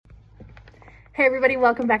Hey everybody,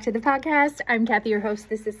 welcome back to the podcast. I'm Kathy, your host.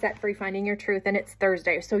 This is Set Free Finding Your Truth, and it's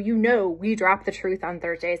Thursday. So you know we drop the truth on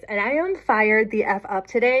Thursdays, and I am fired the F up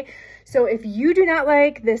today. So if you do not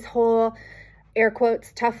like this whole air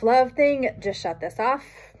quotes tough love thing, just shut this off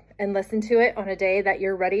and listen to it on a day that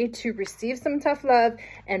you're ready to receive some tough love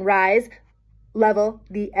and rise, level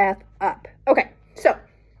the F up. Okay, so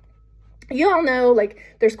you all know,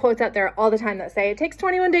 there's quotes out there all the time that say it takes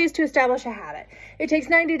 21 days to establish a habit. It takes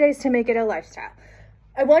 90 days to make it a lifestyle.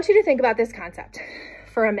 I want you to think about this concept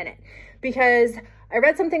for a minute, because I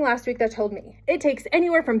read something last week that told me it takes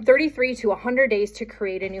anywhere from 33 to 100 days to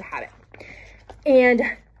create a new habit. And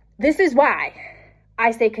this is why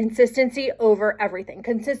I say consistency over everything,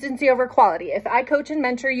 consistency over quality. If I coach and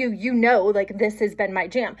mentor you, you know, this has been my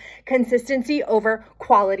jam. Consistency over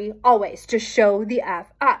quality always. Just show the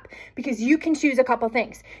F up, because you can choose a couple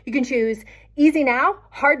things. You can choose easy now,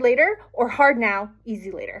 hard later, or hard now,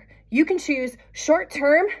 easy later. You can choose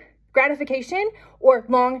short-term gratification or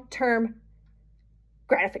long-term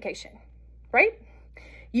gratification, right?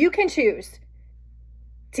 You can choose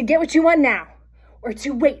to get what you want now, or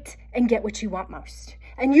to wait and get what you want most.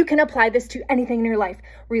 And you can apply this to anything in your life: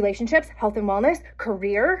 relationships, health and wellness,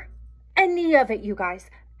 career, any of it, you guys,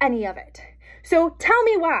 any of it. So tell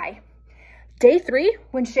me why. Day 3,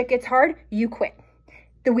 when shit gets hard, you quit.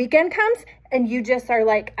 The weekend comes and you just are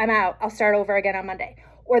like, I'm out, I'll start over again on Monday.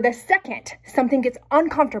 Or the second something gets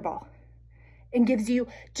uncomfortable and gives you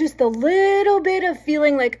just a little bit of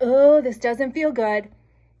feeling like, oh, this doesn't feel good,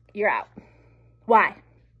 you're out. Why?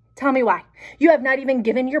 Tell me why. You have not even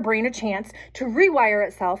given your brain a chance to rewire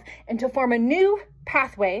itself and to form a new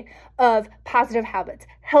pathway of positive habits,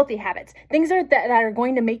 healthy habits, things that are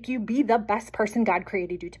going to make you be the best person God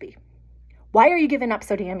created you to be. Why are you giving up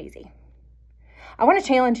so damn easy? I want to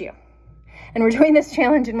challenge you. And we're doing this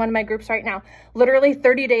challenge in one of my groups right now. Literally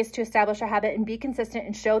 30 days to establish a habit and be consistent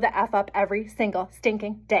and show the F up every single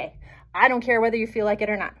stinking day. I don't care whether you feel like it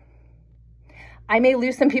or not. I may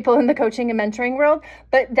lose some people in the coaching and mentoring world,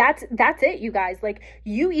 but that's it, you guys.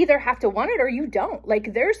 You either have to want it or you don't.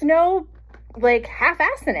 There's no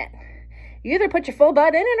half-assing it. You either put your full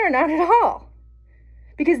butt in it or not at all,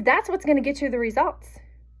 because that's what's going to get you the results.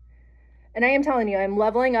 And I am telling you, I'm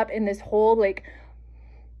leveling up in this whole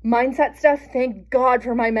mindset stuff. Thank God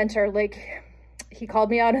for my mentor. He called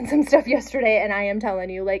me out on some stuff yesterday, and I am telling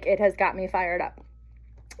you, it has got me fired up.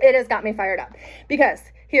 It has got me fired up, because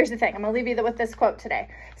here's the thing. I'm going to leave you with this quote today.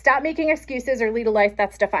 Stop making excuses or lead a life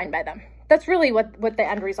that's defined by them. That's really what the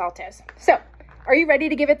end result is. So are you ready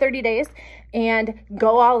to give it 30 days and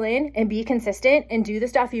go all in and be consistent and do the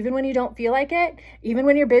stuff even when you don't feel like it, even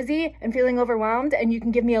when you're busy and feeling overwhelmed, and you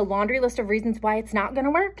can give me a laundry list of reasons why it's not going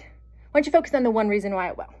to work? Why don't you focus on the one reason why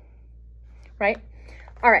it will, right?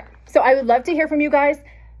 All right. So I would love to hear from you guys.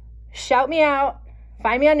 Shout me out.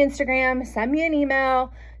 Find me on Instagram. Send me an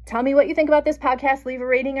email. Tell me what you think about this podcast. Leave a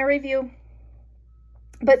rating or review.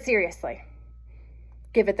 But seriously,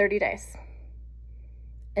 give it 30 days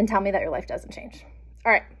and tell me that your life doesn't change.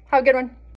 All right. Have a good one.